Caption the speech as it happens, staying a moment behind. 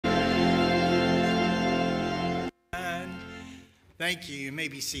Thank you. You may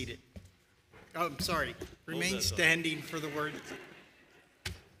be seated. Oh, I'm sorry. Remain standing for the word.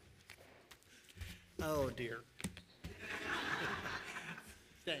 Oh, dear.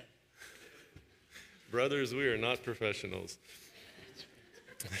 Stand. Brothers, we are not professionals.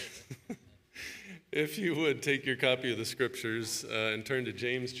 If you would, take your copy of the scriptures and turn to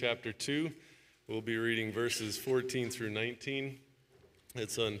James chapter 2. We'll be reading verses 14 through 19.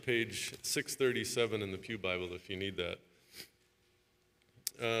 It's on page 637 in the Pew Bible if you need that.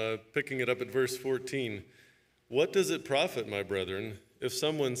 Picking it up at verse 14. What does it profit, my brethren, if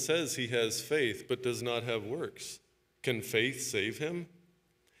someone says he has faith but does not have works? Can faith save him?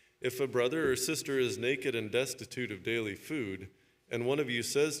 If a brother or sister is naked and destitute of daily food, and one of you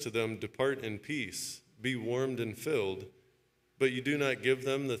says to them, depart in peace, be warmed and filled, but you do not give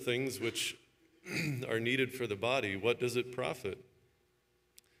them the things which are needed for the body, what does it profit?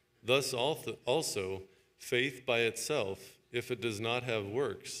 Thus also, faith by itself, if it does not have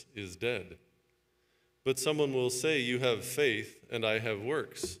works, is dead. But someone will say, you have faith, and I have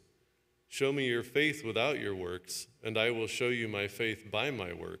works. Show me your faith without your works, and I will show you my faith by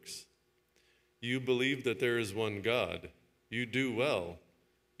my works. You believe that there is one God. You do well.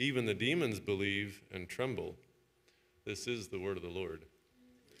 Even the demons believe and tremble. This is the word of the Lord.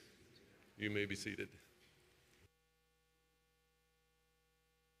 You may be seated.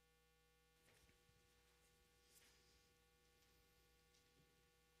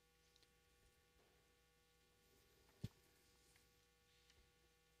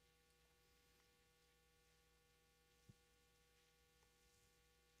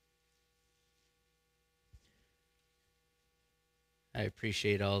 I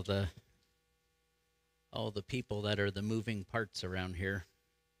appreciate all the people that are the moving parts around here.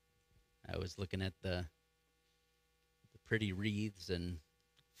 I was looking at the pretty wreaths and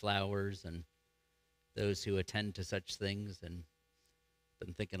flowers and those who attend to such things, and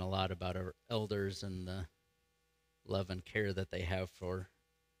been thinking a lot about our elders and the love and care that they have for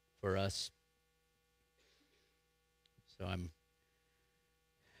us. So I'm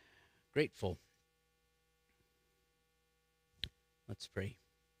grateful. Let's pray.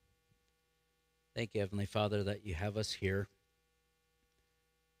 Thank you, Heavenly Father, that you have us here.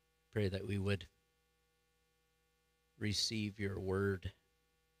 Pray that we would receive your word,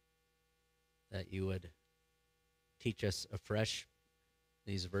 that you would teach us afresh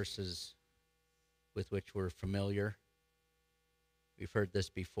these verses with which we're familiar. We've heard this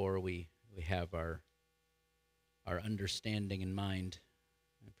before. We have our understanding in mind.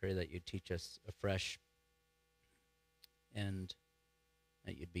 I pray that you teach us afresh and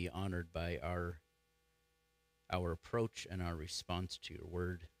that you'd be honored by our approach and our response to your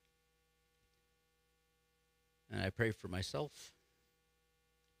word. And I pray for myself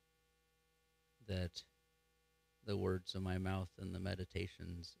that the words of my mouth and the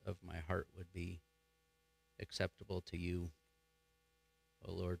meditations of my heart would be acceptable to you,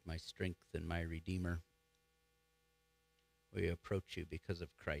 O Lord, my strength and my Redeemer. We approach you because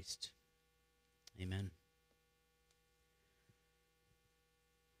of Christ. Amen.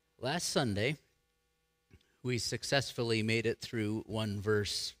 Last Sunday, we successfully made it through one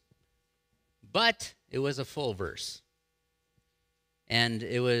verse, but it was a full verse. And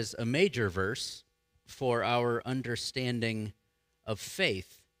it was a major verse for our understanding of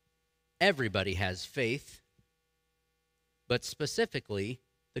faith. Everybody has faith, but specifically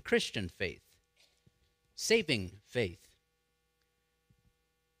the Christian faith, saving faith.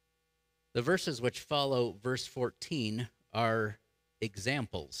 The verses which follow verse 14 are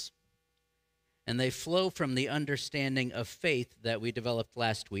examples, and they flow from the understanding of faith that we developed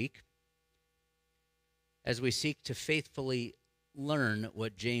last week as we seek to faithfully learn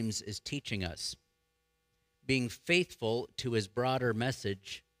what James is teaching us, being faithful to his broader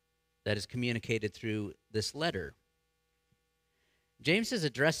message that is communicated through this letter. James is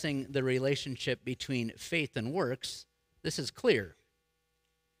addressing the relationship between faith and works. This is clear,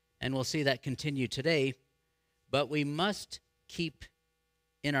 and we'll see that continue today, but we must keep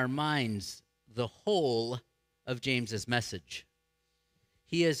in our minds the whole of James's message.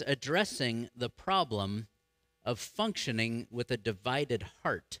 He is addressing the problem of functioning with a divided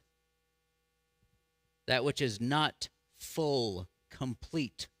heart, that which is not full,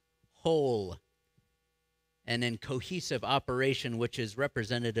 complete, whole, and in cohesive operation, which is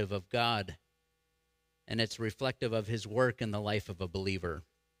representative of God, and it's reflective of his work in the life of a believer.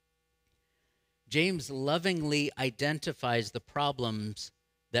 James lovingly identifies the problems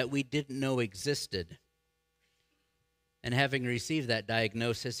that we didn't know existed. And having received that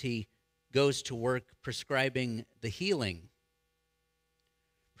diagnosis, he goes to work prescribing the healing,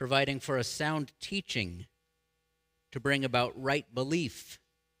 providing for a sound teaching to bring about right belief,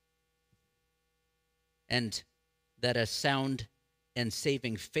 and that a sound and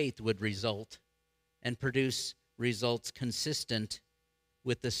saving faith would result and produce results consistent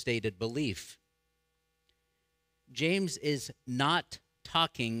with the stated belief. James is not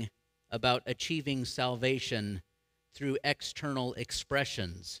talking about achieving salvation through external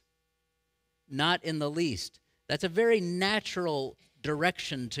expressions. Not in the least. That's a very natural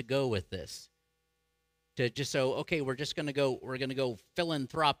direction to go with this. To just so, okay, we're going to go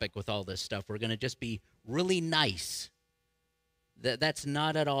philanthropic with all this stuff. We're going to just be really nice. That's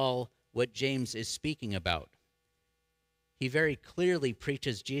not at all what James is speaking about. He very clearly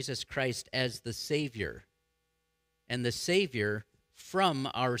preaches Jesus Christ as the Savior, and the Savior from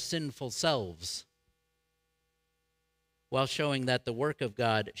our sinful selves, while showing that the work of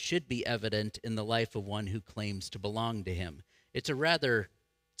God should be evident in the life of one who claims to belong to him. It's a rather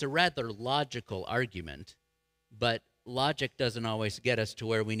logical argument, but logic doesn't always get us to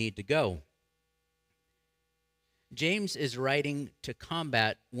where we need to go. James is writing to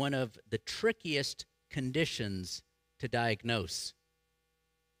combat one of the trickiest conditions to diagnose,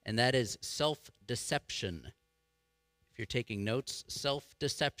 and that is self-deception. If you're taking notes,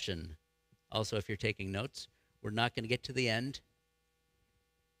 self-deception. Also, if you're taking notes, we're not going to get to the end,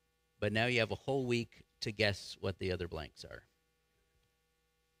 but now you have a whole week to guess what the other blanks are.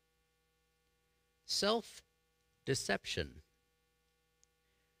 Self-deception,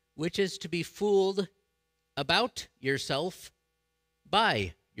 which is to be fooled about yourself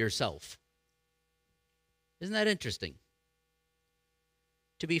by yourself. Isn't that interesting?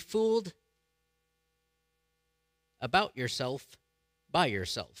 To be fooled about yourself by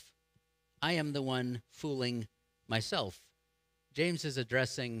yourself. I am the one fooling myself. James is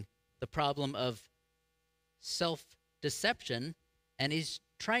addressing the problem of self-deception, and he's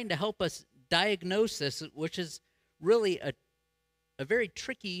trying to help us diagnose this, which is really a very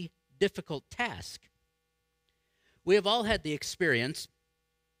tricky, difficult task. We have all had the experience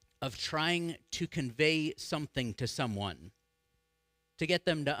of trying to convey something to someone, to get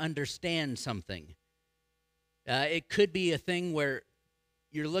them to understand something. It could be a thing where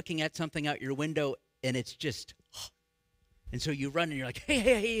you're looking at something out your window and it's just, and so you run and you're like,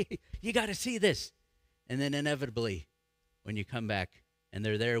 hey, you got to see this. And then inevitably, when you come back and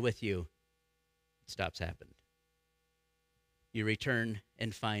they're there with you, it stops happening. You return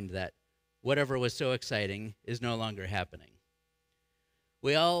and find that whatever was so exciting is no longer happening.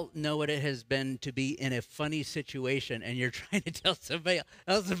 We all know what it has been to be in a funny situation and you're trying to tell somebody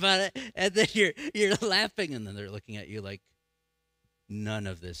else about it, and then you're laughing, and then they're looking at you like, none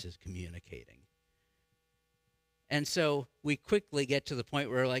of this is communicating. And so we quickly get to the point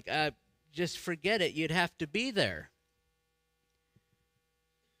where we're like, just forget it. You'd have to be there.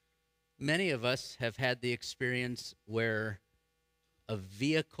 Many of us have had the experience where a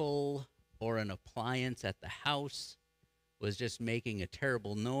vehicle or an appliance at the house was just making a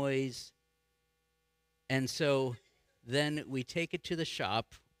terrible noise. And so then we take it to the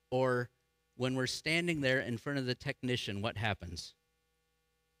shop, or when we're standing there in front of the technician, what happens?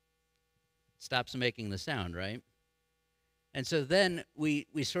 Stops making the sound, right? And so then we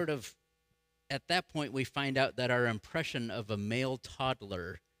sort of, at that point, we find out that our impression of a male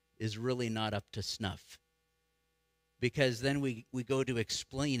toddler is really not up to snuff. Because then we go to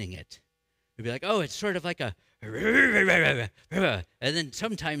explaining it. We'd be like, oh, it's sort of like a, and then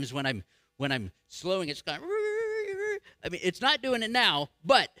sometimes when I'm slowing, it's going, I mean, it's not doing it now,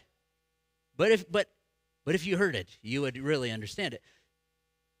 but if you heard it, you would really understand it.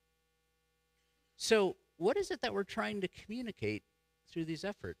 So what is it that we're trying to communicate through these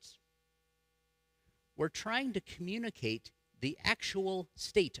efforts? We're trying to communicate the actual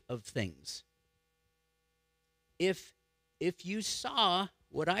state of things. If you saw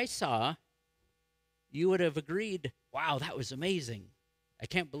what I saw, you would have agreed, wow, that was amazing. I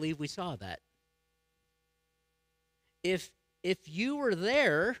can't believe we saw that. If you were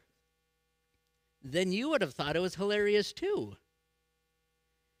there, then you would have thought it was hilarious too.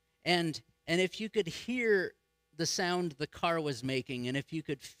 And if you could hear the sound the car was making, and if you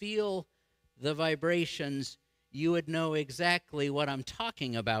could feel the vibrations, you would know exactly what I'm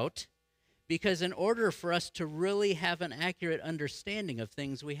talking about. Because in order for us to really have an accurate understanding of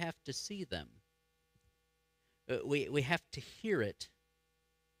things, we have to see them. We have to hear it.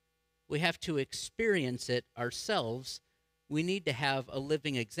 We have to experience it ourselves. We need to have a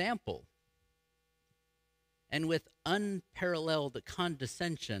living example. And with unparalleled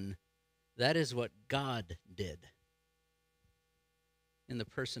condescension, that is what God did. In the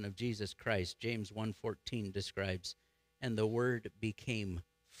person of Jesus Christ, James 1:14 describes, and the Word became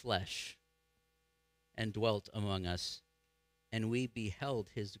flesh and dwelt among us, and we beheld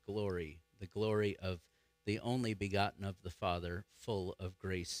his glory, the glory of the only begotten of the Father, full of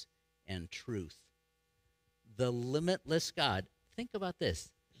grace and truth. The limitless God, think about this,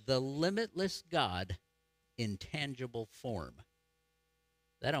 the limitless God in tangible form.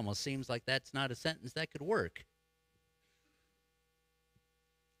 That almost seems like that's not a sentence that could work.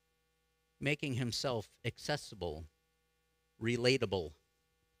 Making himself accessible, relatable,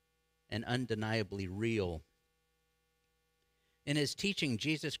 and undeniably real. In his teaching,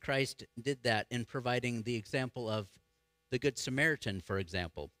 Jesus Christ did that in providing the example of the Good Samaritan, for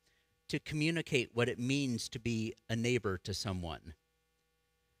example, to communicate what it means to be a neighbor to someone,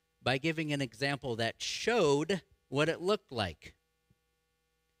 by giving an example that showed what it looked like.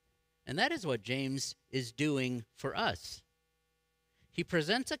 And that is what James is doing for us. He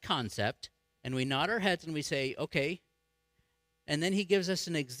presents a concept, and we nod our heads and we say, okay. And then he gives us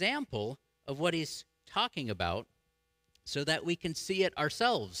an example of what he's talking about so that we can see it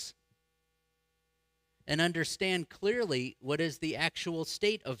ourselves and understand clearly what is the actual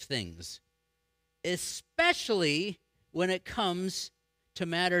state of things, especially when it comes to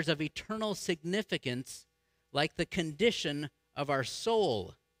matters of eternal significance like the condition of our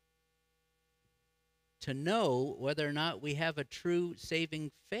soul, to know whether or not we have a true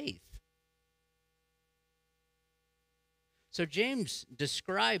saving faith. So James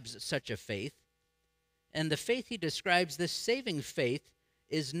describes such a faith, and the faith he describes, this saving faith,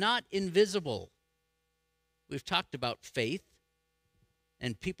 is not invisible. We've talked about faith,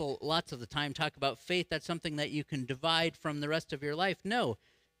 and people lots of the time talk about faith. That's something that you can divide from the rest of your life. No,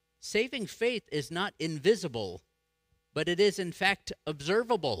 saving faith is not invisible, but it is in fact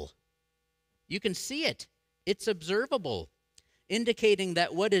observable. You can see it. It's observable, indicating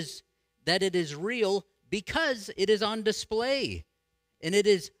that it is real because it is on display, and it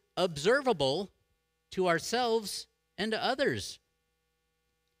is observable to ourselves and to others.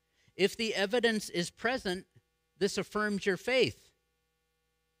 If the evidence is present, this affirms your faith.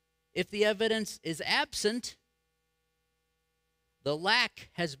 If the evidence is absent, the lack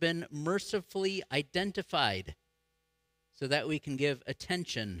has been mercifully identified so that we can give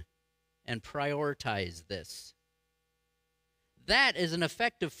attention and prioritize this. That is an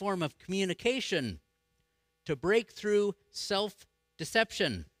effective form of communication to break through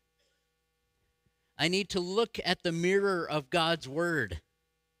self-deception. I need to look at the mirror of God's word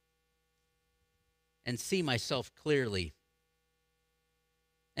and see myself clearly.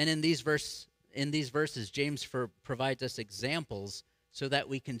 And in these verses, James provides us examples so that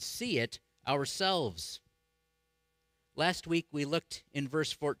we can see it ourselves. Last week, we looked in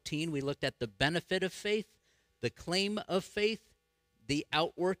verse 14, we looked at the benefit of faith, the claim of faith, the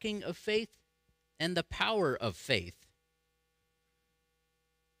outworking of faith, and the power of faith.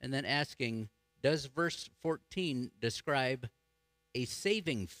 And then asking, does verse 14 describe a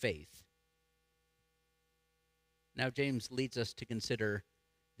saving faith? Now James leads us to consider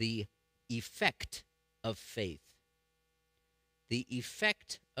the effect of faith. The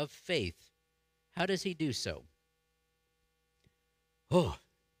effect of faith. How does he do so? Oh,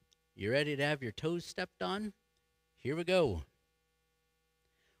 you ready to have your toes stepped on? Here we go.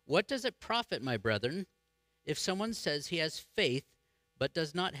 What does it profit, my brethren, if someone says he has faith but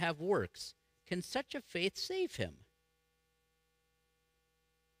does not have works? Can such a faith save him?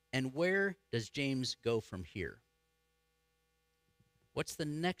 And where does James go from here? What's the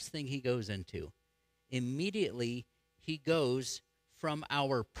next thing he goes into? Immediately, he goes from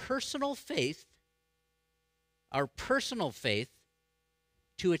our personal faith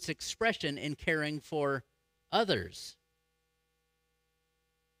to its expression in caring for others.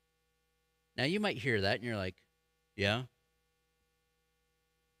 Now, you might hear that, and you're like, yeah?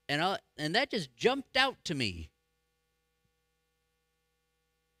 And that just jumped out to me.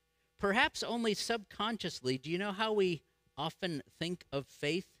 Perhaps only subconsciously, do you know how we often think of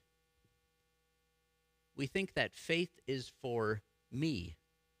faith? We think that faith is for me.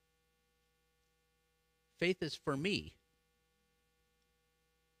 Faith is for me.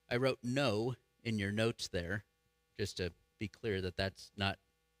 I wrote no in your notes there, just to be clear that that's not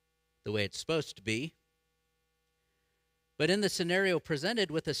the way it's supposed to be. But in the scenario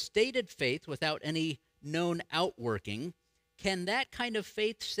presented with a stated faith without any known outworking, can that kind of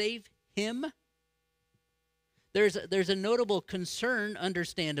faith save him? There's a notable concern,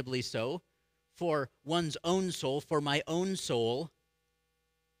 understandably so, for one's own soul, for my own soul,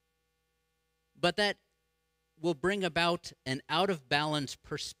 but that will bring about an out-of-balance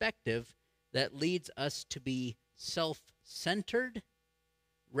perspective that leads us to be self-centered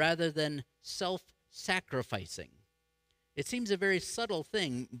rather than self-sacrificing. It seems a very subtle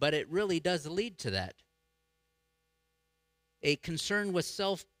thing, but it really does lead to that. A concern with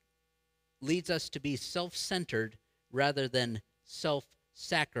self leads us to be self-centered rather than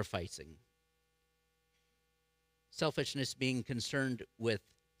self-sacrificing. Selfishness being concerned with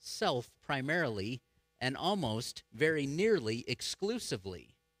self primarily and almost very nearly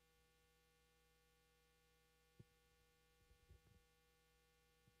exclusively.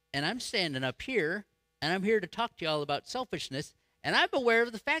 And I'm standing up here, and I'm here to talk to you all about selfishness, and I'm aware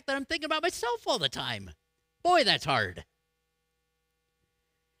of the fact that I'm thinking about myself all the time. Boy, that's hard.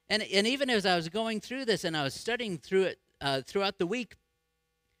 And even as I was going through this and I was studying through it throughout the week,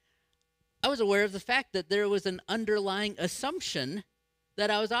 I was aware of the fact that there was an underlying assumption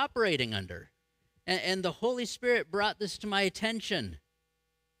that I was operating under. And the Holy Spirit brought this to my attention.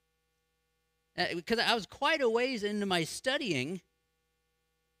 Because I was quite a ways into my studying,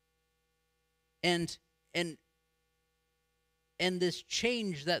 and this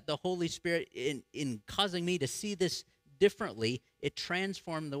change that the Holy Spirit, in causing me to see this differently, it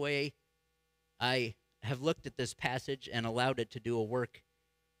transformed the way I have looked at this passage and allowed it to do a work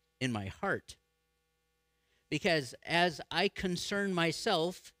in my heart. Because as I concern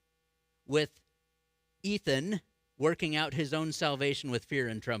myself with Ethan working out his own salvation with fear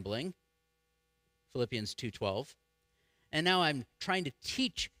and trembling, Philippians 2:12, and now I'm trying to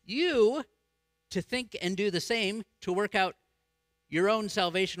teach you to think and do the same, to work out your own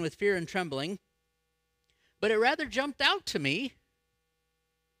salvation with fear and trembling, but it rather jumped out to me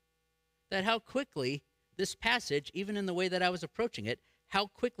that how quickly this passage, even in the way that I was approaching it, how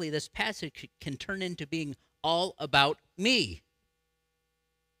quickly this passage can turn into being all about me.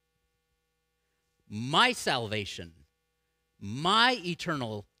 My salvation, my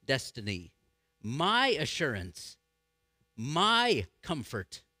eternal destiny, my assurance, my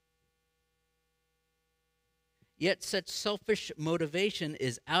comfort. Yet such selfish motivation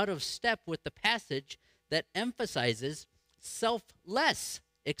is out of step with the passage that emphasizes selfless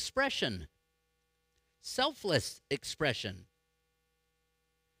expression. Selfless expression.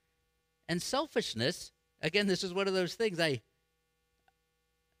 And selfishness, again, this is one of those things I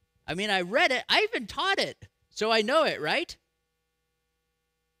read it, I even taught it, so I know it, right?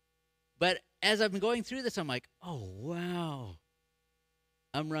 But as I'm going through this, I'm like, oh, wow.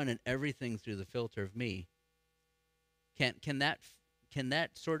 I'm running everything through the filter of me. Can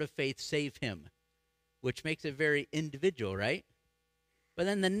that sort of faith save him? Which makes it very individual, right? But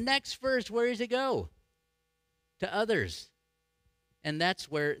then the next verse, where does it go? To others. And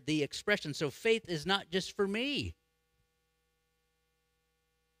that's where the expression, so faith is not just for me.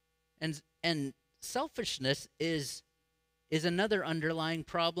 And selfishness is another underlying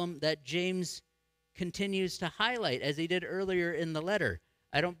problem that James continues to highlight, as he did earlier in the letter.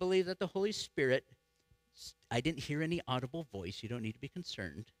 I don't believe that the Holy Spirit, I didn't hear any audible voice. You don't need to be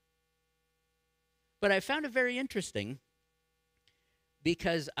concerned. But I found it very interesting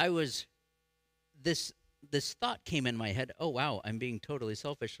because this thought came in my head, oh, wow, I'm being totally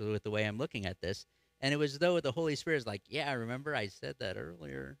selfish with the way I'm looking at this. And it was as though the Holy Spirit is like, yeah, remember I said that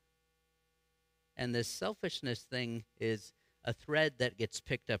earlier. And this selfishness thing is a thread that gets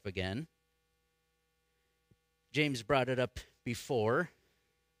picked up again. James brought it up before,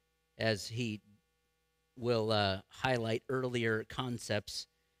 as he will highlight earlier concepts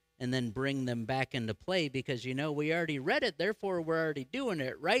and then bring them back into play because, we already read it, therefore we're already doing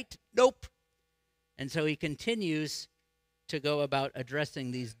it, right? Nope. And so he continues to go about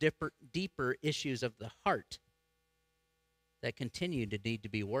addressing these deeper issues of the heart that continue to need to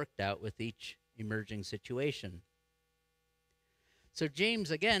be worked out with each emerging situation. So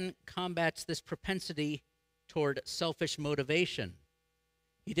James, again, combats this propensity toward selfish motivation.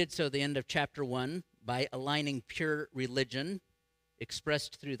 He did so at the end of chapter 1 by aligning pure religion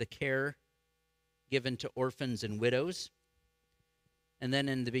expressed through the care given to orphans and widows. And then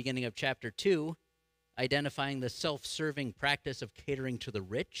in the beginning of chapter 2, identifying the self-serving practice of catering to the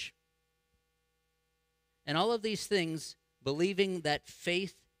rich. And all of these things, believing that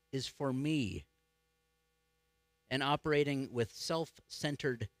faith is for me and operating with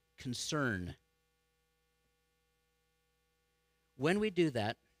self-centered concern. When we do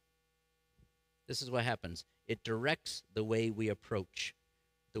that, this is what happens. It directs the way we approach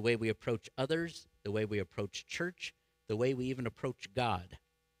others, the way we approach church, the way we even approach God.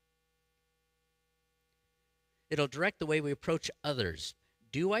 It'll direct the way we approach others.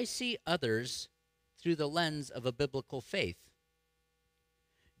 Do I see others through the lens of a biblical faith?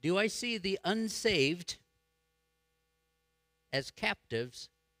 Do I see the unsaved as captives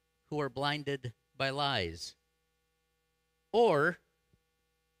who are blinded by lies? Or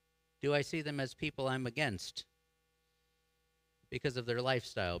do I see them as people I'm against because of their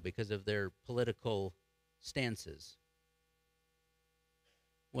lifestyle, because of their political stances?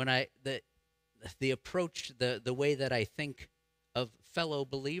 when the approach, the way that I think of fellow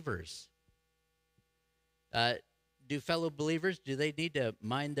believers. Do fellow believers, do they need to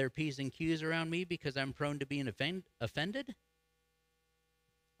mind their P's and Q's around me because I'm prone to being offended?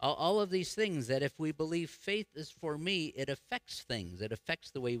 All of these things that if we believe faith is for me, it affects things. It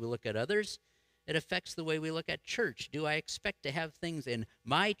affects the way we look at others. It affects the way we look at church. Do I expect to have things in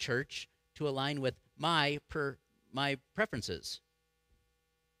my church to align with my preferences?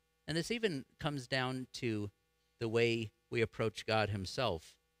 And this even comes down to the way we approach God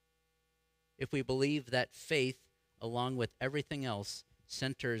himself. If we believe that faith, along with everything else,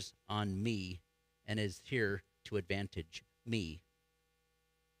 centers on me and is here to advantage me.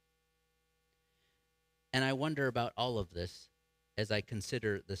 And I wonder about all of this as I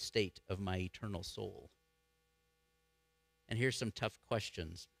consider the state of my eternal soul. And here's some tough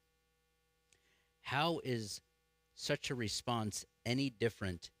questions. How is such a response any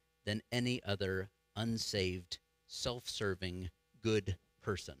different than any other unsaved, self-serving, good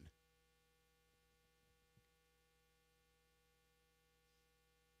person?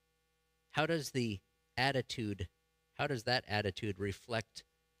 How does that attitude reflect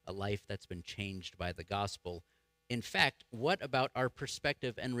a life that's been changed by the gospel? In fact, what about our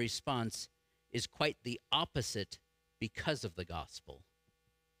perspective and response is quite the opposite because of the gospel?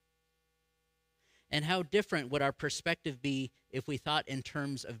 And how different would our perspective be if we thought in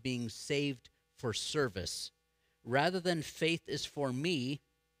terms of being saved for service, rather than faith is for me,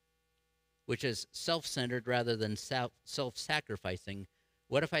 which is self-centered rather than self-sacrificing?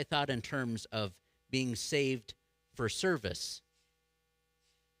 What if I thought in terms of being saved for service?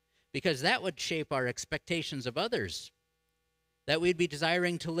 Because that would shape our expectations of others, that we'd be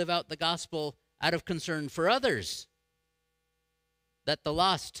desiring to live out the gospel out of concern for others, that the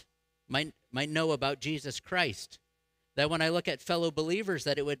lost might know about Jesus Christ, that when I look at fellow believers,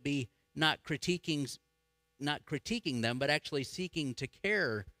 that it would be not critiquing them, but actually seeking to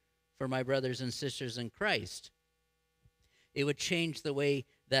care for my brothers and sisters in Christ. It would change the way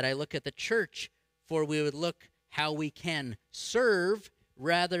that I look at the church, for we would look how we can serve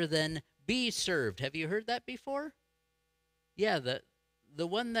rather than be served. Have you heard that before? Yeah, the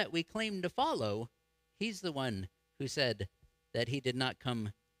one that we claim to follow, he's the one who said that he did not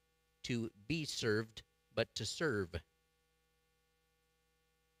come to be served, but to serve.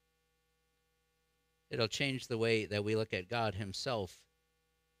 It'll change the way that we look at God himself,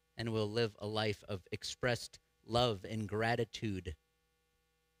 and we'll live a life of expressed love and gratitude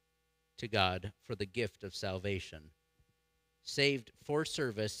to God for the gift of salvation. Saved for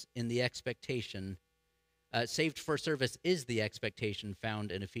service is the expectation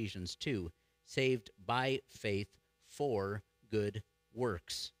found in Ephesians 2. Saved by faith for good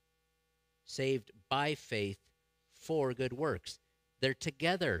works. Saved by faith for good works. They're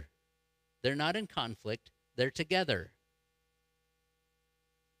together. They're not in conflict. They're together.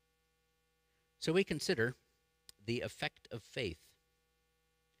 So we consider the effect of faith.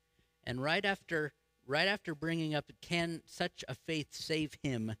 And right after bringing up, can such a faith save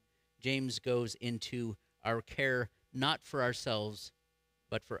him, James goes into our care not for ourselves,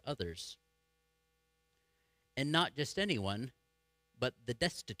 but for others. And not just anyone, but the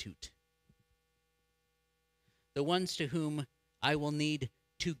destitute. The ones to whom I will need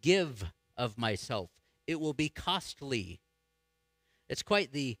to give of myself. It will be costly. It's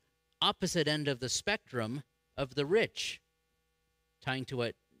quite the opposite end of the spectrum of the rich, tying to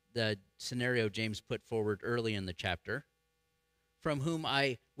what the scenario James put forward early in the chapter, from whom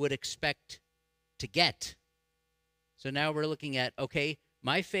I would expect to get. So now we're looking at, okay,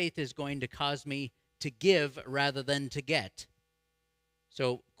 my faith is going to cause me to give rather than to get.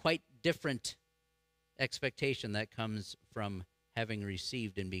 So quite different expectation that comes from having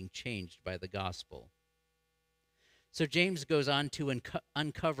received and being changed by the gospel. So James goes on to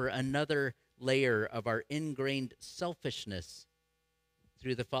uncover another layer of our ingrained selfishness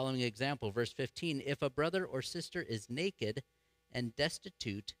through the following example. Verse 15, if a brother or sister is naked and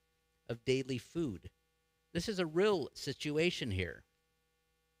destitute of daily food. This is a real situation here.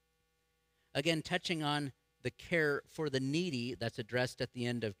 Again, touching on the care for the needy that's addressed at the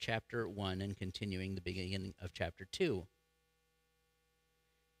end of chapter 1 and continuing the beginning of chapter 2.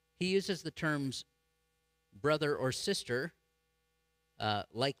 He uses the terms brother or sister,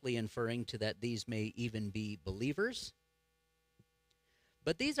 likely inferring to that these may even be believers.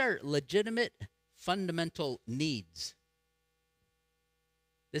 But these are legitimate, fundamental needs.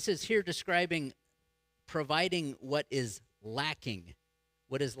 This is here describing providing what is lacking.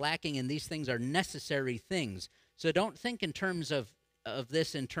 What is lacking, and these things are necessary things. So don't think in terms of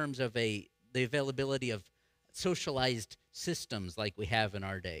this in terms of the availability of socialized systems like we have in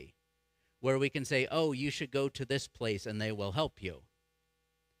our day, where we can say, oh, you should go to this place and they will help you.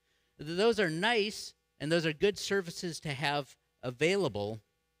 Those are nice, and those are good services to have available,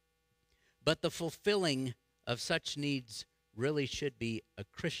 but the fulfilling of such needs really should be a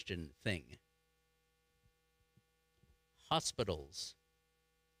Christian thing. Hospitals,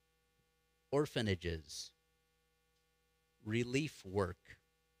 orphanages, relief work,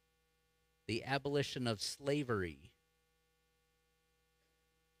 the abolition of slavery,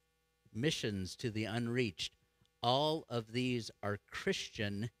 missions to the unreached, all of these are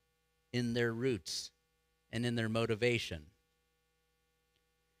Christian in their roots and in their motivation.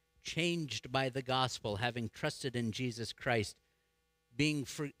 Changed by the gospel, having trusted in Jesus Christ,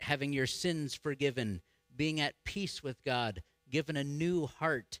 having your sins forgiven, being at peace with God, given a new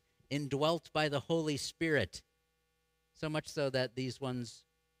heart, indwelt by the Holy Spirit, so much so that these ones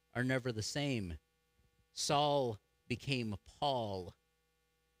are never the same. Saul became Paul.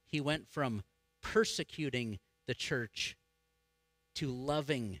 He went from persecuting the church to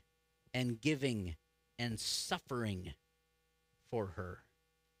loving and giving and suffering for her.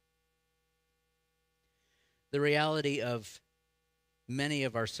 The reality of many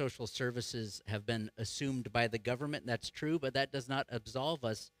of our social services have been assumed by the government. That's true, but that does not absolve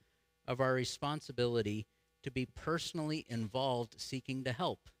us of our responsibility to be personally involved seeking to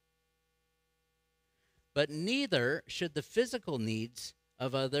help. But neither should the physical needs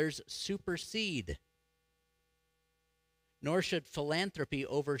of others supersede, nor should philanthropy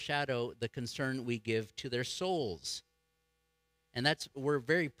overshadow the concern we give to their souls. And we're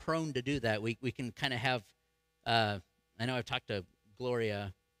very prone to do that. We can kind of have, I know I've talked to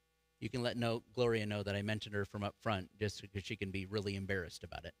Gloria. You can let Gloria know that I mentioned her from up front, just because she can be really embarrassed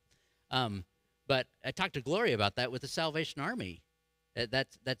about it. But I talked to Gloria about that with the Salvation Army.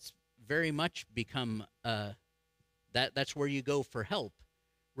 That's very much become, that's where you go for help,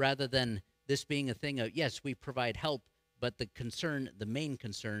 rather than this being a thing of, yes, we provide help, but the main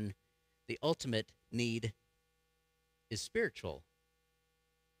concern, the ultimate need is spiritual.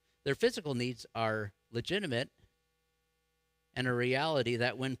 Their physical needs are legitimate and a reality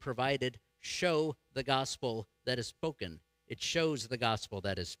that, when provided, show the gospel that is spoken. It shows the gospel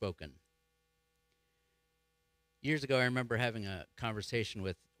that is spoken. Years ago, I remember having a conversation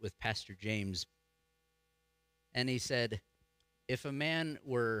with Pastor James, and he said, if a man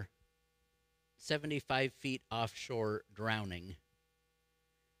were 75 feet offshore drowning,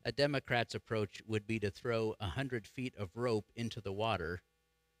 a Democrat's approach would be to throw 100 feet of rope into the water,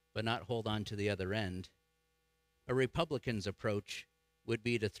 but not hold on to the other end. A Republican's approach would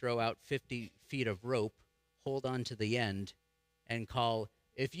be to throw out 50 feet of rope, hold on to the end, and call,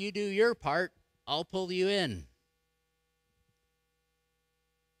 if you do your part, I'll pull you in.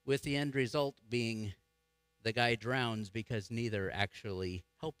 With the end result being the guy drowns because neither actually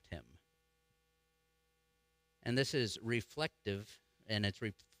helped him. And this is reflective, and it's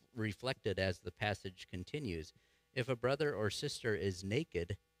reflected as the passage continues. If a brother or sister is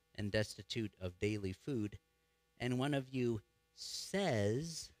naked and destitute of daily food, and one of you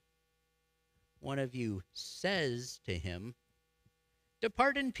says to him,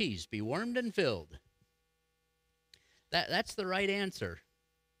 depart in peace, be warmed and filled. That's the right answer.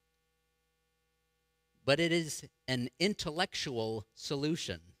 But it is an intellectual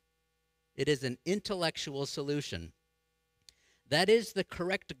solution. It is an intellectual solution. That is the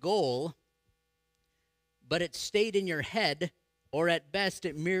correct goal, but it stayed in your head, or at best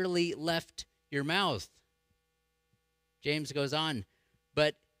it merely left your mouth. James goes on,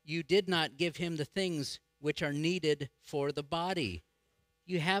 but you did not give him the things which are needed for the body.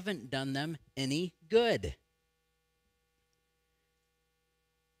 You haven't done them any good.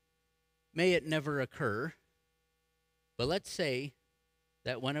 May it never occur, but let's say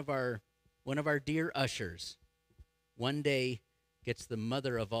that one of our dear ushers one day gets the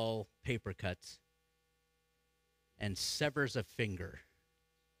mother of all paper cuts and severs a finger.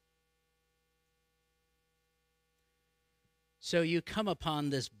 So you come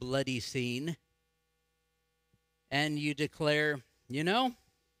upon this bloody scene and you declare, that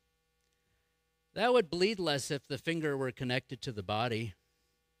would bleed less if the finger were connected to the body.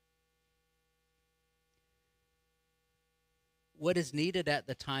 What is needed at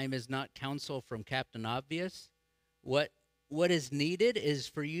the time is not counsel from Captain Obvious. What is needed is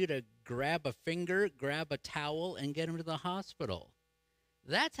for you to grab a finger, grab a towel, and get him to the hospital.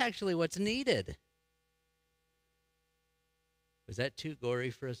 That's actually what's needed. Was that too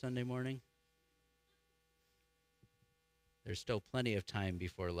gory for a Sunday morning? There's still plenty of time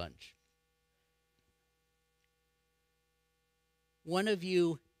before lunch. One of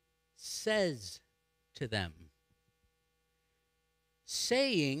you says to them.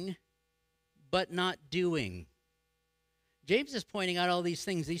 Saying, but not doing. James is pointing out all these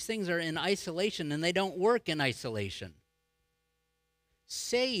things. These things are in isolation, and they don't work in isolation.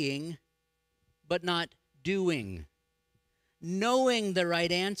 Saying, but not doing. Knowing the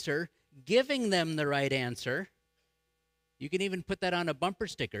right answer, giving them the right answer. You can even put that on a bumper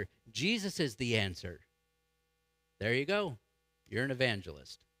sticker. Jesus is the answer. There you go. You're an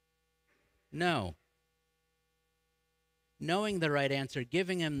evangelist. No. Knowing the right answer,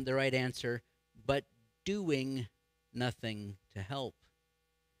 giving him the right answer, but doing nothing to help,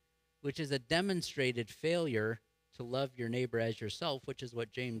 which is a demonstrated failure to love your neighbor as yourself, which is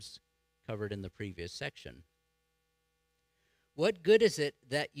what James covered in the previous section. What good is it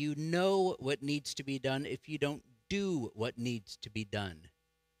that you know what needs to be done if you don't do what needs to be done?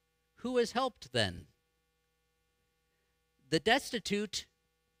 Who is helped then? The destitute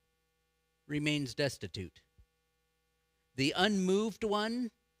remains destitute. The unmoved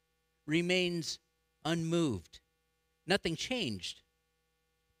one remains unmoved. Nothing changed.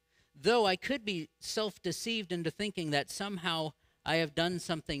 Though I could be self-deceived into thinking that somehow I have done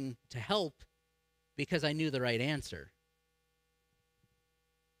something to help because I knew the right answer.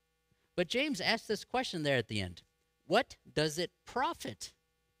 But James asked this question there at the end. What does it profit?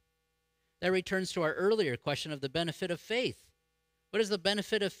 That returns to our earlier question of the benefit of faith. What is the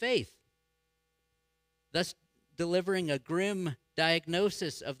benefit of faith? Thus delivering a grim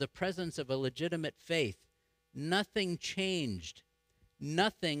diagnosis of the presence of a legitimate faith. Nothing changed.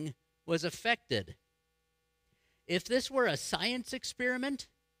 Nothing was affected. If this were a science experiment,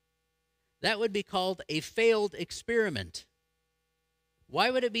 that would be called a failed experiment.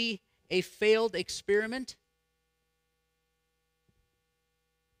 Why would it be a failed experiment?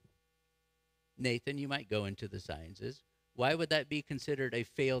 Nathan, you might go into the sciences. Why would that be considered a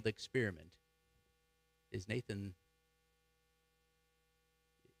failed experiment? Is Nathan...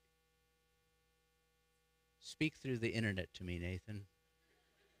 Speak through the internet to me, Nathan.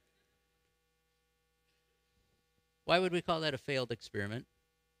 Why would we call that a failed experiment?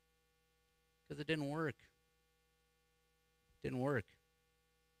 Because it didn't work. Didn't work.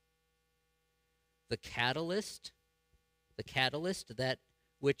 The catalyst that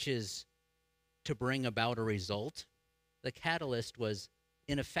which is to bring about a result, the catalyst was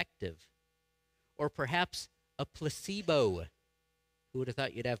ineffective. Or perhaps a placebo. Who would have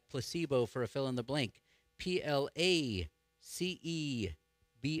thought you'd have placebo for a fill in the blank? Placebo.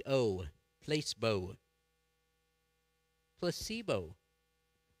 Placebo. Placebo.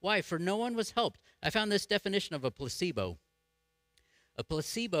 Why? For no one was helped. I found this definition of a placebo. A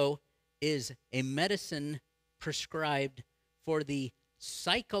placebo is a medicine prescribed for the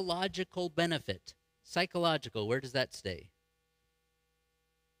psychological benefit. Psychological, where does that stay?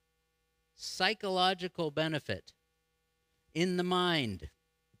 Psychological benefit in the mind,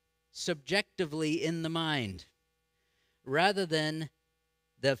 subjectively in the mind, rather than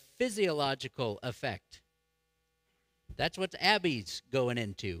the physiological effect. That's what Abby's going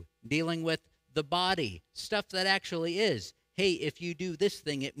into, dealing with the body, stuff that actually is. Hey, if you do this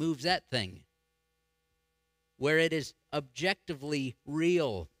thing, it moves that thing. Where it is objectively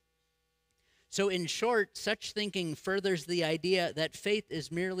real. So in short, such thinking furthers the idea that faith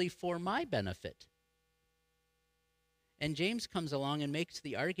is merely for my benefit. And James comes along and makes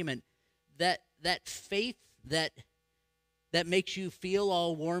the argument that faith that makes you feel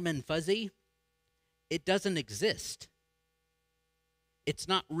all warm and fuzzy, it doesn't exist. It's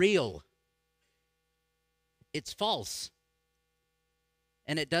not real. It's false.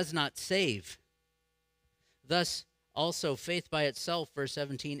 And it does not save. Thus, also, faith by itself, verse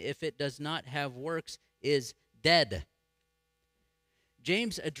 17, if it does not have works, is dead.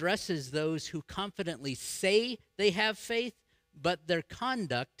 James addresses those who confidently say they have faith, but their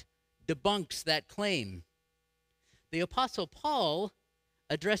conduct debunks that claim. The Apostle Paul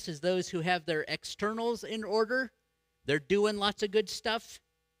addresses those who have their externals in order. They're doing lots of good stuff,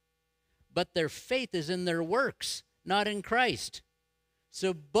 but their faith is in their works, not in Christ.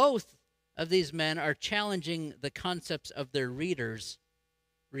 So both of these men are challenging the concepts of their readers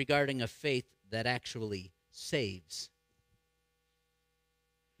regarding a faith that actually saves.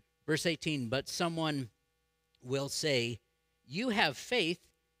 Verse 18, but someone will say, you have faith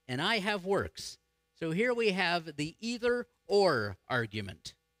and I have works. So here we have the either-or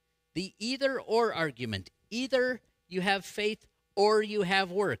argument. The either-or argument. Either you have faith or you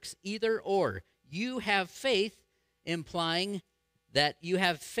have works. Either-or. You have faith, implying that you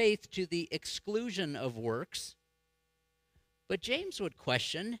have faith to the exclusion of works. But James would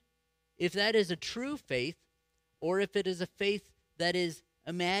question if that is a true faith or if it is a faith that is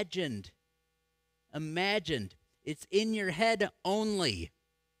imagined. imagined. It's in your head only.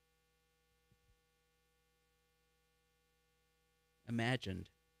 Imagined.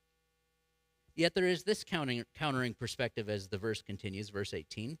 Yet there is this countering perspective as the verse continues, verse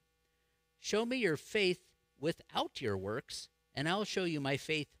 18. Show me your faith without your works, and I'll show you my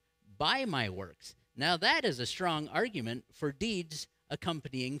faith by my works. Now that is a strong argument for deeds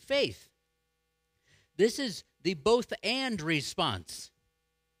accompanying faith. This is the both and response.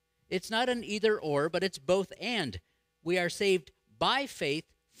 It's not an either or, but it's both and. We are saved by faith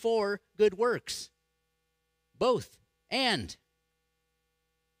for good works. Both and.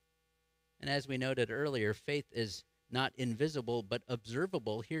 And as we noted earlier, faith is not invisible but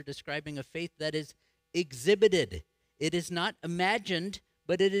observable, here describing a faith that is exhibited. It is not imagined,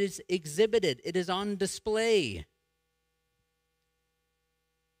 but it is exhibited. It is on display.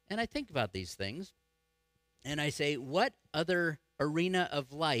 And I think about these things, and I say, what other arena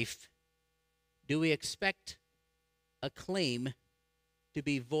of life do we expect a claim to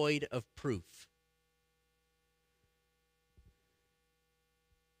be void of proof?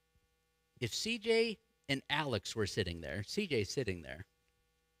 If CJ and Alex were sitting there, CJ's sitting there,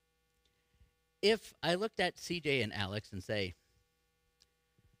 if I looked at CJ and Alex and say,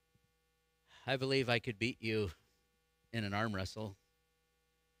 I believe I could beat you in an arm wrestle.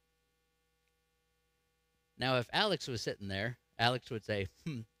 Now, if Alex was sitting there, Alex would say,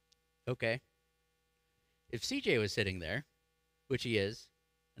 okay. If CJ was sitting there, which he is,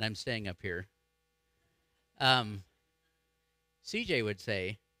 and I'm staying up here, CJ would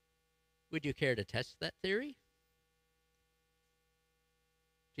say, would you care to test that theory?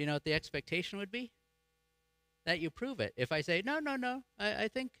 Do you know what the expectation would be? That you prove it. If I say, no, I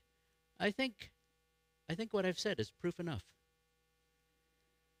think what I've said is proof enough.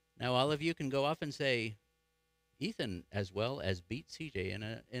 Now, all of you can go off and say, Ethan as well as beat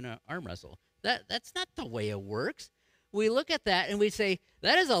CJ in a arm wrestle. That's not the way it works. We look at that and we say,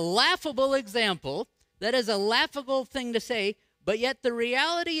 that is a laughable example. That is a laughable thing to say. But yet the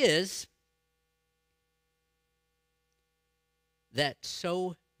reality is that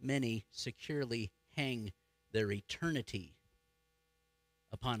so many securely hang their eternity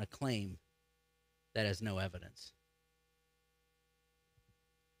upon a claim that has no evidence.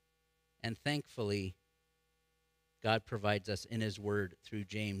 And thankfully, God provides us in his word through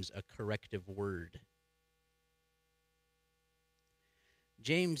James a corrective word.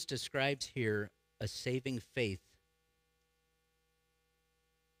 James describes here a saving faith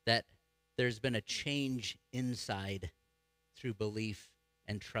that there's been a change inside through belief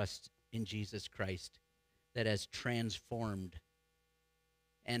and trust in Jesus Christ that has transformed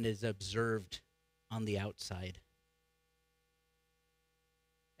and is observed on the outside.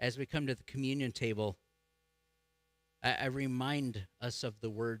 As we come to the communion table, I remind us of the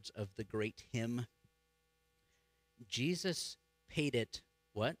words of the great hymn. Jesus paid it,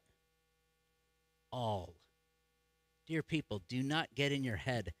 what? All. Dear people, do not get in your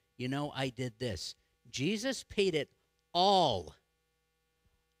head, I did this. Jesus paid it all.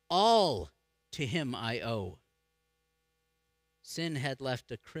 All to him I owe. Sin had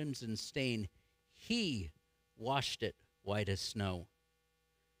left a crimson stain. He washed it white as snow.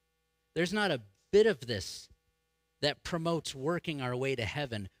 There's not a bit of this that promotes working our way to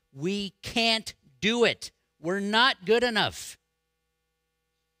heaven. We can't do it. We're not good enough.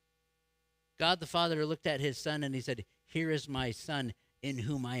 God the Father looked at his Son and he said, here is my Son in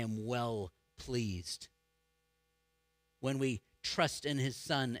whom I am well pleased. When we trust in his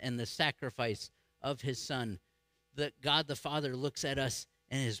Son and the sacrifice of his Son, that God the Father looks at us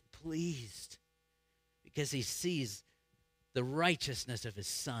and is pleased because he sees the righteousness of his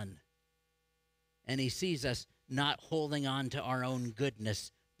Son. And he sees us not holding on to our own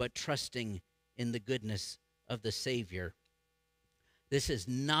goodness, but trusting in the goodness of the Savior. This is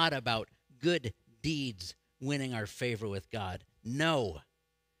not about good deeds winning our favor with God. No,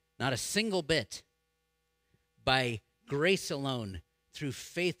 not a single bit. By grace alone, through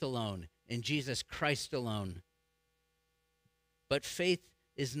faith alone, in Jesus Christ alone. But faith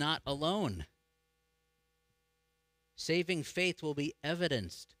is not alone. Saving faith will be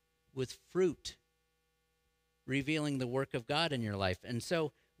evidenced with fruit, revealing the work of God in your life. And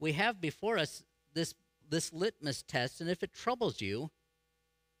so we have before us this litmus test, and if it troubles you,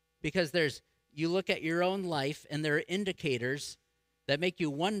 because you look at your own life and there are indicators that make you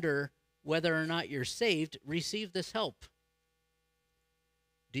wonder whether or not you're saved, receive this help.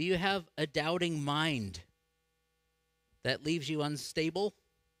 Do you have a doubting mind that leaves you unstable?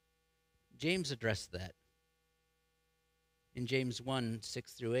 James addressed that in James 1,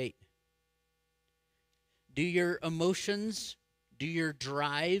 6 through 8. Do your emotions Do your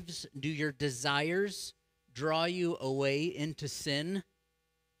drives, do your desires draw you away into sin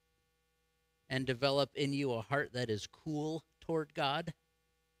and develop in you a heart that is cool toward God?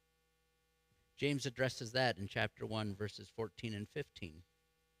 James addresses that in chapter 1, verses 14 and 15.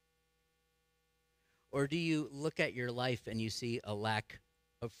 Or do you look at your life and you see a lack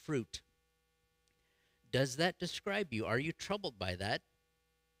of fruit? Does that describe you? Are you troubled by that?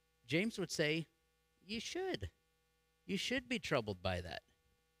 James would say, you should. You should be troubled by that.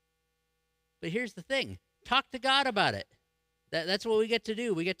 But here's the thing. Talk to God about it. That's what we get to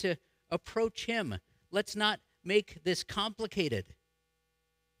do. We get to approach him. Let's not make this complicated.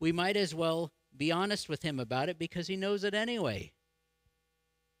 We might as well be honest with him about it because he knows it anyway.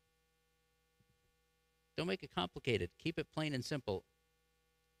 Don't make it complicated. Keep it plain and simple.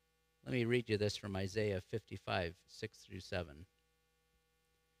 Let me read you this from Isaiah 55, 6 through 7.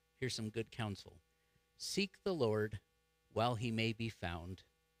 Here's some good counsel. Seek the Lord while he may be found.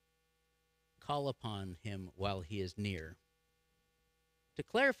 Call upon him while he is near. To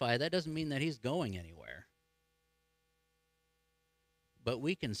clarify, that doesn't mean that he's going anywhere. But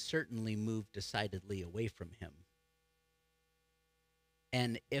we can certainly move decidedly away from him.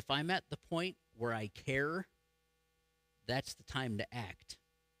 And if I'm at the point where I care, that's the time to act.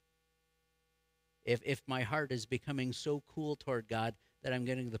 If my heart is becoming so cool toward God that I'm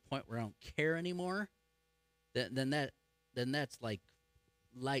getting to the point where I don't care anymore, then that's like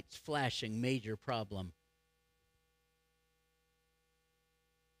lights flashing, major problem.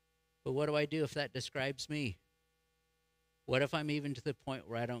 But what do I do if that describes me? What if I'm even to the point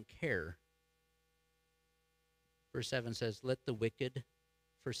where I don't care? Verse 7 says, let the wicked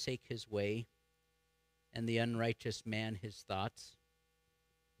forsake his way, and the unrighteous man his thoughts.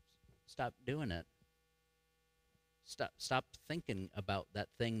 Stop doing it. Stop thinking about that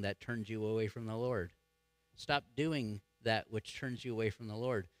thing that turns you away from the Lord. Stop doing that which turns you away from the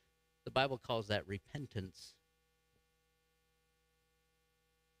Lord. The Bible calls that repentance.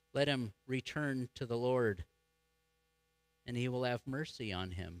 Let him return to the Lord, and he will have mercy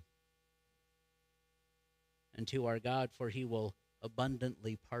on him. And to our God, for he will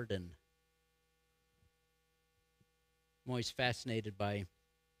abundantly pardon. I'm always fascinated by,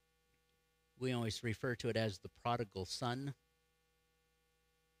 we always refer to it as the prodigal son.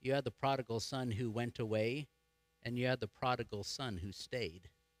 You had the prodigal son who went away, and you had the prodigal son who stayed.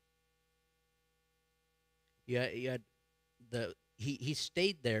 You had he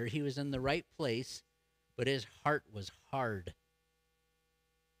stayed there. He was in the right place, but his heart was hard.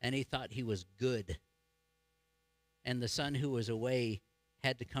 And he thought he was good. And the son who was away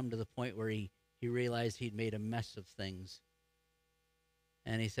had to come to the point where he realized he'd made a mess of things.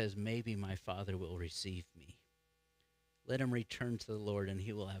 And he says, maybe my father will receive me. Let him return to the Lord, and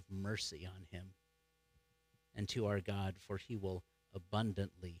he will have mercy on him. And to our God, for he will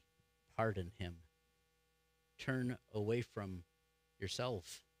abundantly pardon him. Turn away from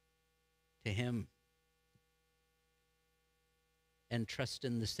yourself to him, and trust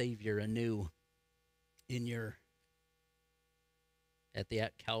in the Savior anew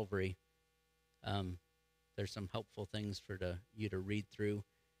at Calvary. There's some helpful things for you to read through.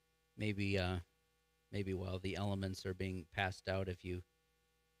 Maybe while the elements are being passed out, if you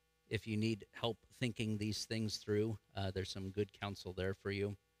need help thinking these things through, there's some good counsel there for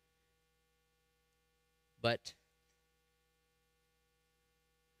you. But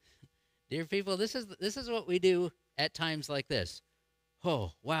dear people, this is what we do at times like this.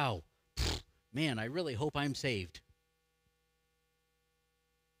 Oh, wow. Man, I really hope I'm saved.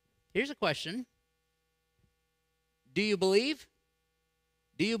 Here's a question. Do you believe?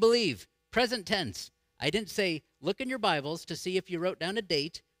 Do you believe? Present tense. I didn't say look in your Bibles to see if you wrote down a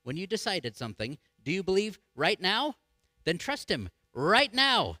date when you decided something. Do you believe right now? Then trust him right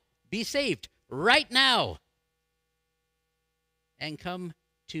now. Be saved right now. And come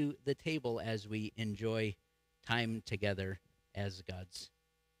to the table as we enjoy time together as God's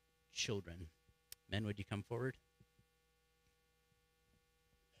children. Men, would you come forward?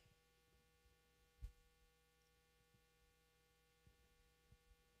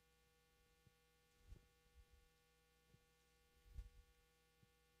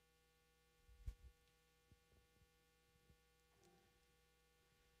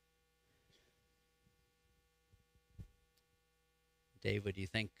 Dave, would you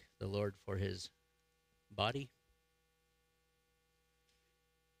thank the Lord for his body?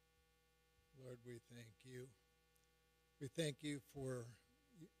 Lord, we thank you. We thank you for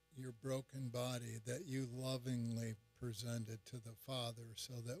your broken body that you lovingly presented to the Father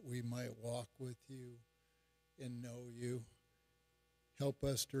so that we might walk with you and know you. Help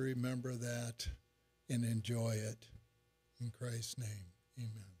us to remember that and enjoy it. In Christ's name,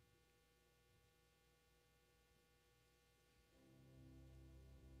 amen.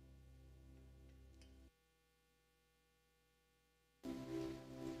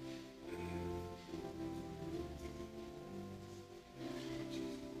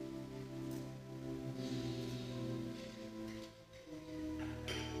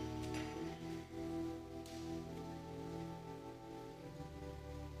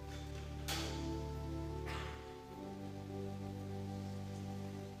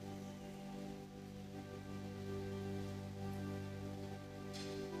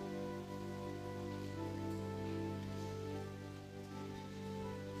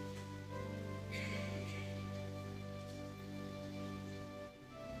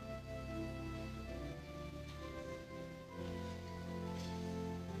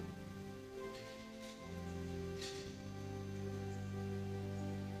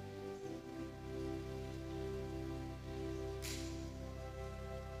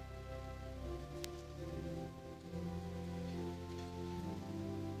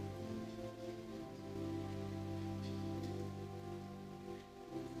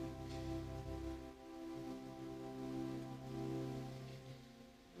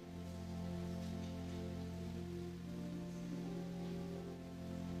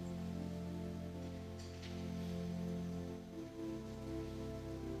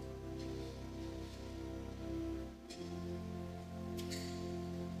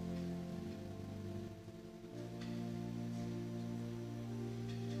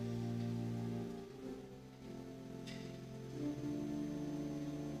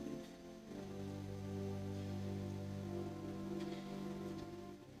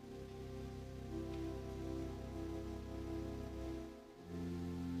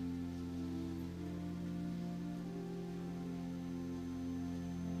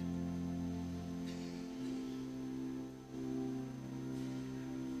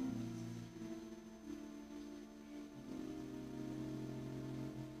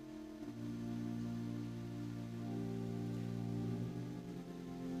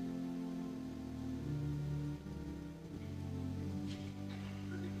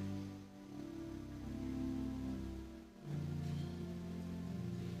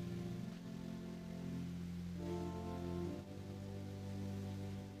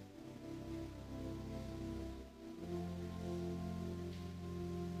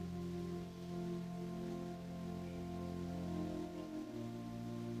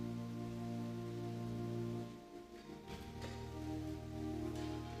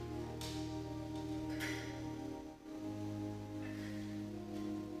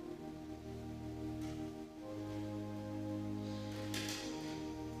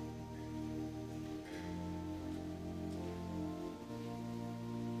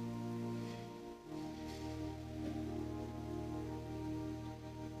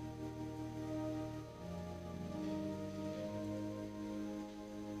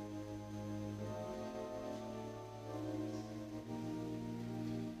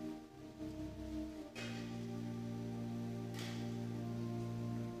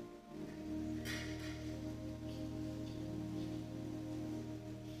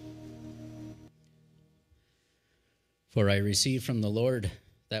 For I received from the Lord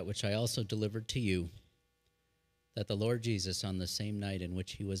that which I also delivered to you, that the Lord Jesus, on the same night in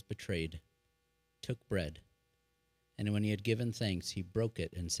which he was betrayed, took bread, and when he had given thanks, he broke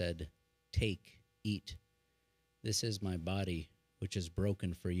it and said, "Take, eat. This is my body, which is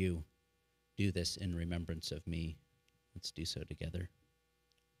broken for you. Do this in remembrance of me." Let's do so together.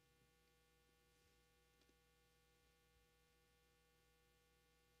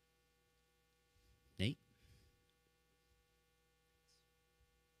 Nate?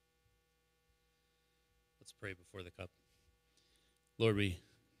 Let's pray before the cup. Lord, we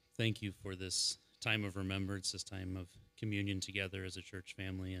thank you for this time of remembrance, this time of communion together as a church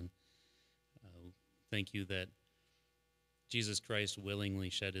family, and thank you that Jesus Christ willingly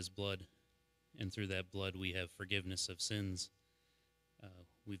shed his blood, and through that blood we have forgiveness of sins.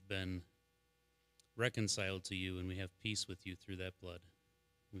 We've been reconciled to you, and we have peace with you through that blood.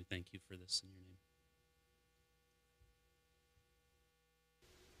 We thank you for this in your name.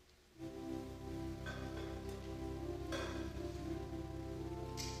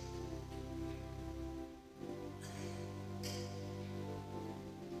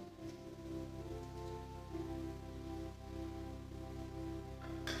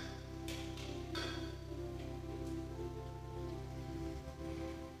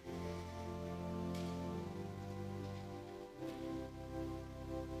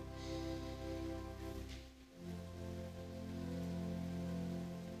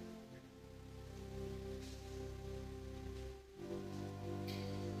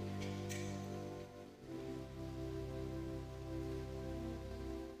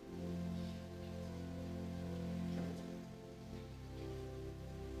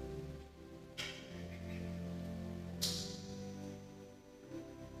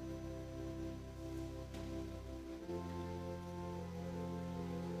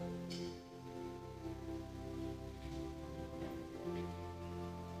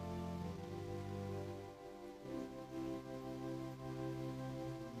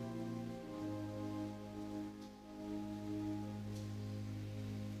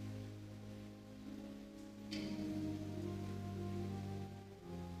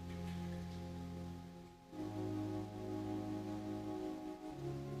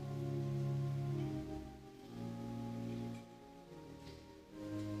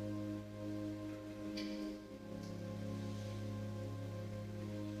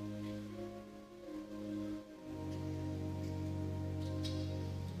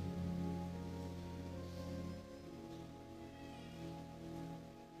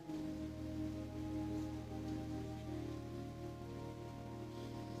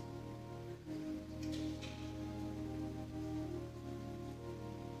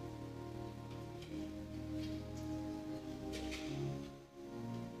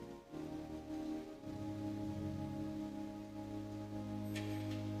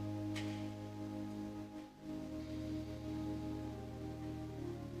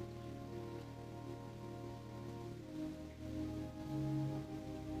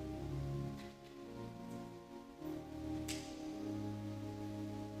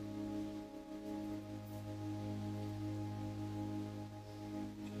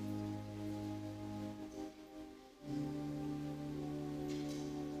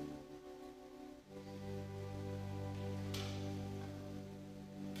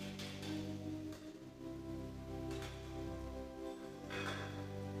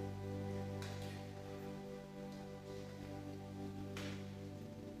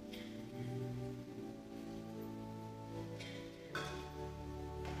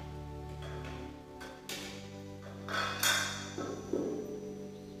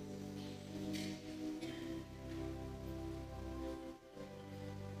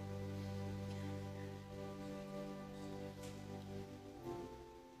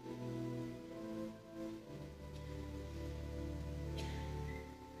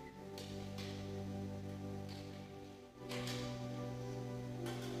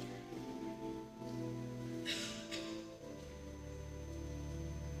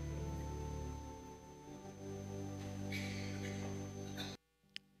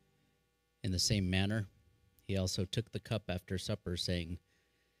 same manner, he also took the cup after supper, saying,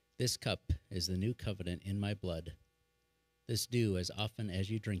 "This cup is the new covenant in my blood. This do as often as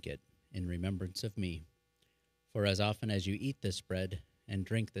you drink it in remembrance of me. For as often as you eat this bread and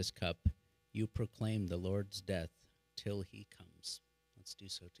drink this cup, you proclaim the Lord's death till he comes." Let's do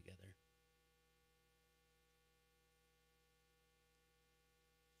so together.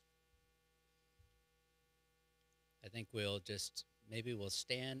 I think we'll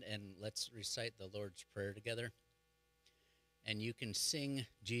stand and let's recite the Lord's Prayer together. And you can sing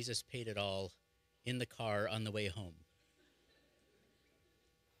 "Jesus Paid It All" in the car on the way home.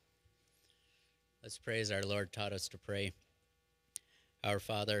 Let's pray as our Lord taught us to pray. Our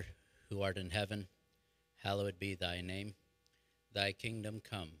Father, who art in heaven, hallowed be thy name. Thy kingdom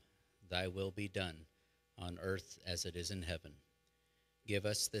come, thy will be done, on earth as it is in heaven. Give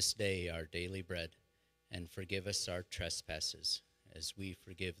us this day our daily bread, and forgive us our trespasses, as we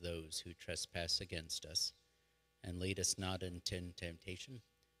forgive those who trespass against us. And lead us not into temptation,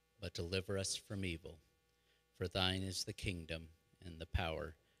 but deliver us from evil. For thine is the kingdom, and the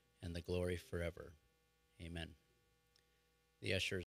power, and the glory forever. Amen. The ushers